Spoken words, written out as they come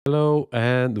Hello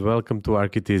and welcome to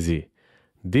ArchitEasy.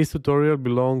 This tutorial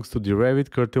belongs to the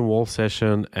Revit Curtain Wall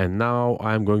session, and now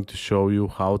I'm going to show you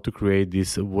how to create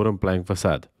this wooden plank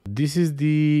facade. This is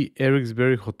the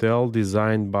Eriksberg Hotel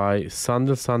designed by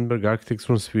Sandel Sandberg Architects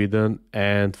from Sweden,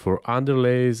 and for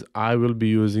underlays I will be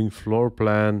using floor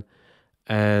plan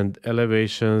and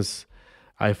elevations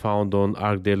I found on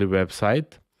ArchDaily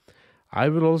website. I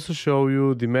will also show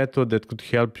you the method that could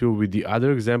help you with the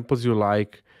other examples you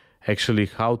like, actually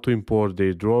how to import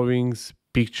the drawings,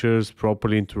 pictures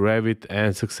properly into Revit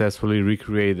and successfully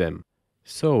recreate them.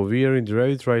 So we are in the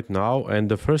Revit right now, and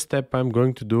the first step I'm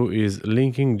going to do is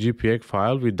linking GPX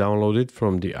file we downloaded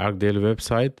from the ArchDaily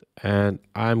website, and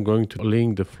I'm going to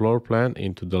link the floor plan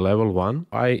into the level 1.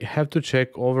 I have to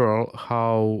check overall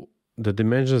how the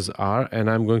dimensions are, and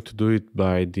I'm going to do it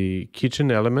by the kitchen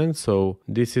element. So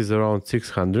this is around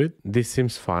 600. This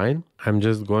seems fine. I'm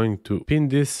just going to pin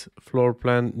this floor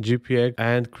plan GPX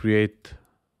and create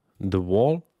the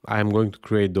wall. I'm going to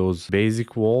create those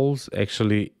basic walls,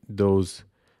 actually those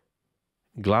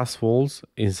glass walls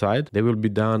inside. They will be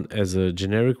done as a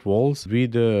generic walls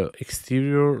with the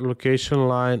exterior location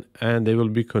line, and they will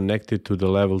be connected to the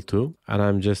level 2. And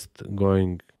I'm just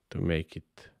going to make it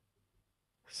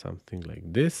something like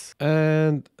this.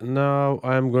 And now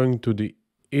I'm going to the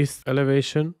east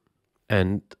elevation,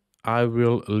 and I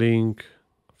will link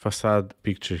facade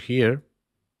picture here.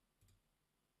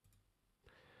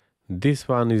 This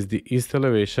one is the east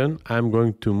elevation. I'm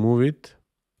going to move it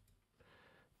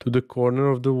to the corner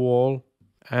of the wall,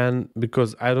 and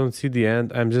because I don't see the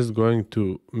end, I'm just going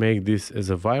to make this as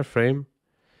a wireframe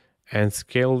and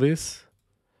scale this.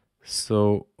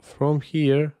 So from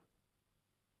here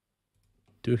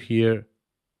to here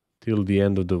till the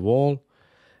end of the wall,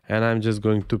 and I'm just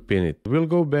going to pin it. We'll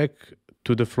go back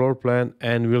to the floor plan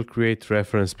and we'll create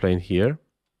reference plane here.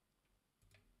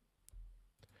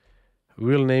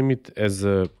 We'll name it as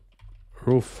a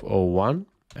roof 01,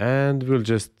 and we'll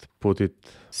just put it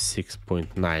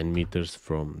 6.9 meters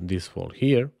from this wall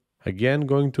here. Again,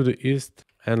 going to the east,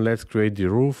 and let's create the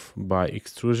roof by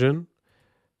extrusion.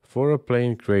 For a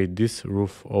plane, create this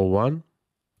roof 01.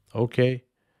 Okay.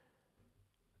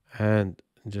 And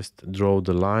just draw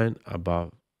the line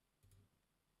above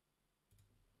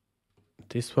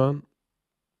this one.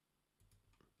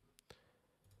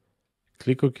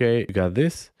 Click OK. You got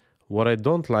this. What I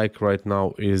don't like right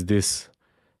now is this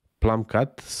plumb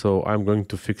cut, so I'm going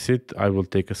to fix it. I will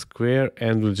take a square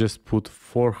and we'll just put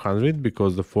 400,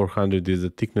 because the 400 is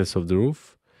the thickness of the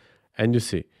roof. And you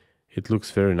see, it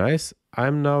looks very nice.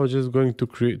 I'm now just going to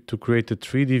create a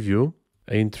 3D view.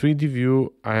 In 3D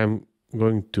view, I am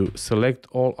going to select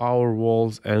all our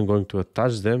walls and going to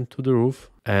attach them to the roof.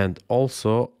 And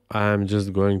also I'm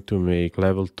just going to make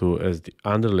level 2 as the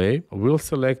underlay. We'll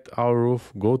select our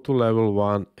roof, go to level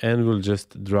 1, and we'll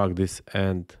just drag this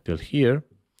end till here.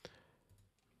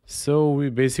 So we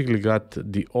basically got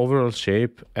the overall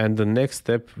shape, and the next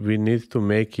step we need to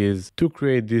make is to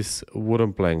create these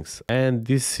wooden planks. And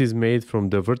this is made from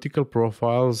the vertical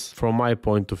profiles. From my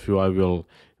point of view, I will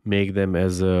make them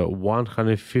as a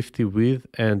 150 width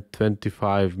and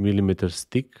 25 millimeters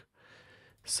thick.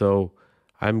 So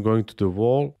I'm going to the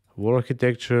wall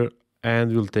architecture,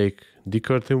 and we'll take the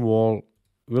curtain wall.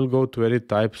 We'll go to edit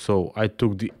type. So I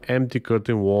took the empty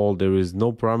curtain wall. There is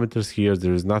no parameters here.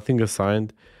 There is nothing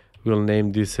assigned. We'll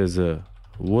name this as a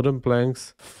wooden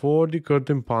planks. For the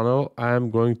curtain panel, I'm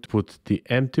going to put the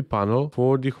empty panel.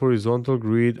 For the horizontal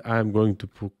grid, I'm going to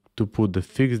put the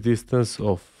fixed distance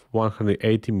of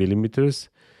 180 millimeters.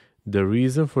 The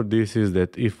reason for this is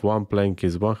that if one plank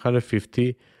is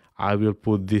 150, I will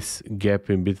put this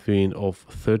gap in between of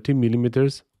 30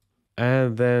 millimeters,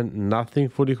 and then nothing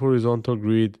for the horizontal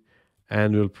grid,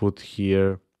 and we'll put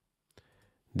here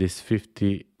this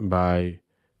 50 by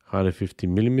 150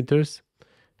 millimeters.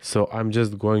 So I'm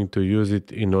just going to use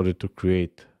it in order to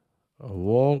create a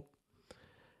wall,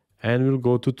 and we'll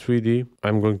go to 3D.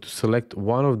 I'm going to select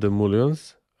one of the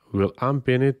mullions. We'll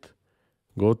unpin it,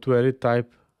 go to edit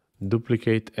type,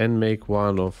 duplicate, and make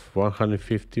one of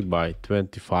 150 by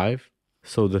 25.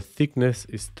 So the thickness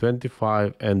is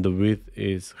 25 and the width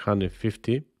is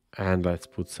 150. And let's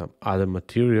put some other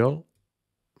material.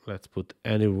 Let's put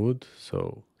any wood,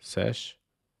 so sash.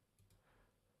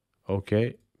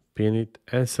 Okay, pin it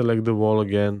and select the wall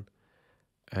again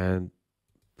and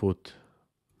put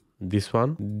this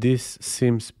one. This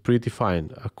seems pretty fine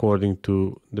according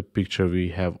to the picture we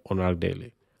have on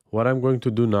ArchDaily. What I'm going to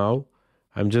do now,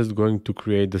 I'm just going to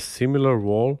create a similar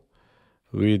wall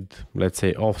with, let's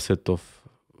say, offset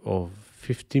of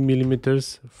 50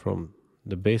 millimeters from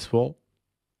the base wall.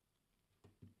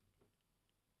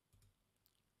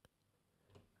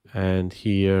 and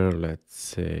here let's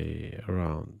say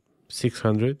around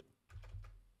 600.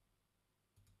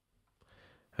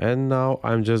 And now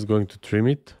I'm just going to trim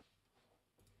it.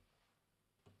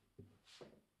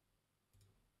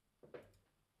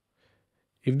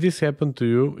 If this happened to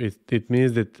you, it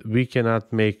means that we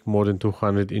cannot make more than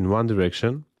 200 in one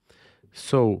direction.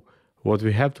 So what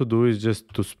we have to do is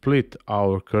just to split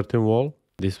our curtain wall,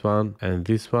 this one and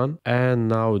this one, and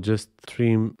now just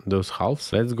trim those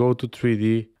halves. Let's go to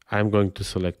 3D. I'm going to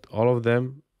select all of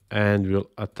them and we'll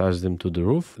attach them to the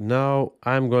roof. Now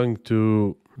I'm going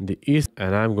to the east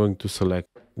and I'm going to select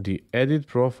the edit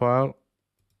profile.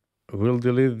 We'll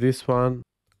delete this one.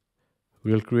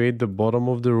 We'll create the bottom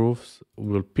of the roofs.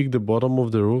 We'll pick the bottom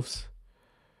of the roofs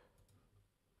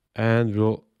and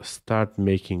we'll start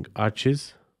making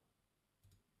arches.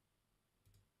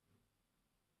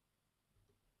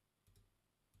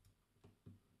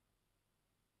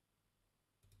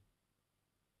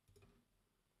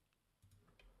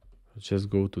 Just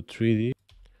go to 3D,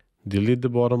 delete the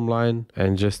bottom line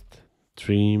and just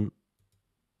trim.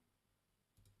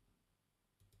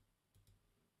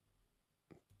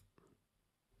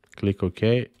 Click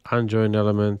OK, unjoin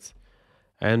elements,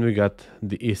 and we got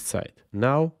the east side.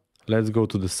 Now let's go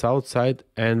to the south side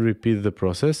and repeat the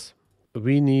process.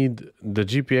 We need the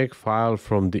GPX file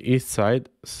from the east side,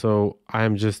 so I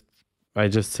just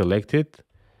select it,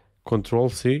 Control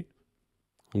C,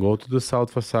 go to the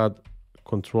south facade,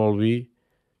 Control V,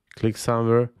 click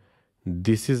somewhere.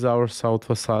 This is our south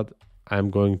facade.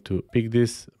 I'm going to pick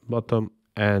this bottom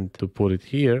and to put it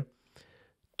here.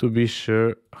 To be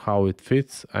sure how it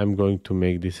fits, I'm going to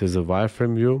make this as a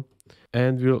wireframe view,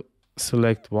 and we'll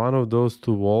select one of those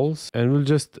two walls and we'll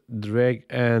just drag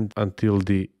and until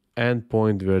the end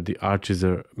point where the arches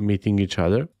are meeting each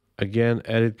other. Again,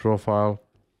 edit profile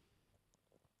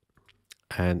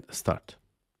and start.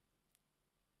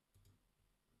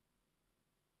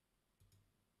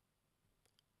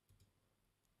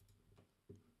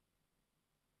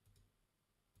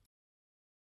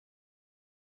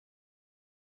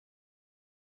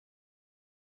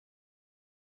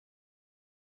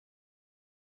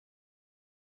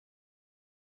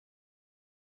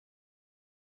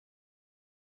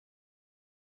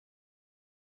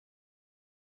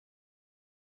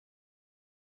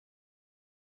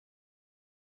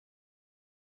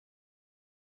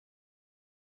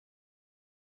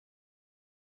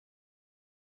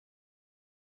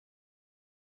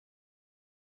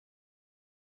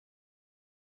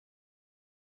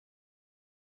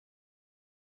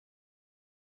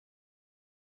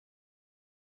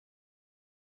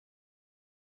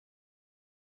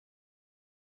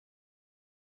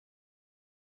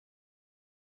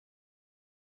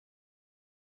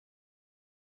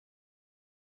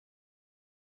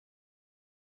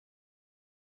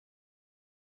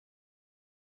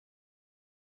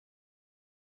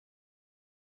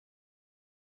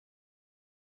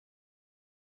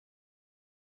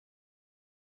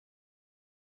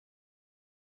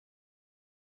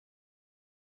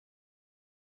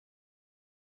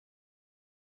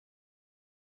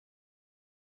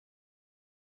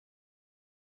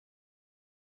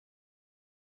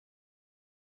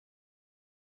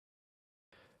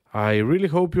 I really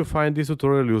hope you find this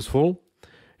tutorial useful.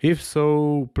 If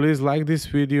so, please like this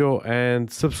video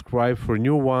and subscribe for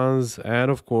new ones.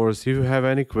 And of course, if you have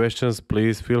any questions,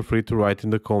 please feel free to write in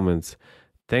the comments.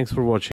 Thanks for watching.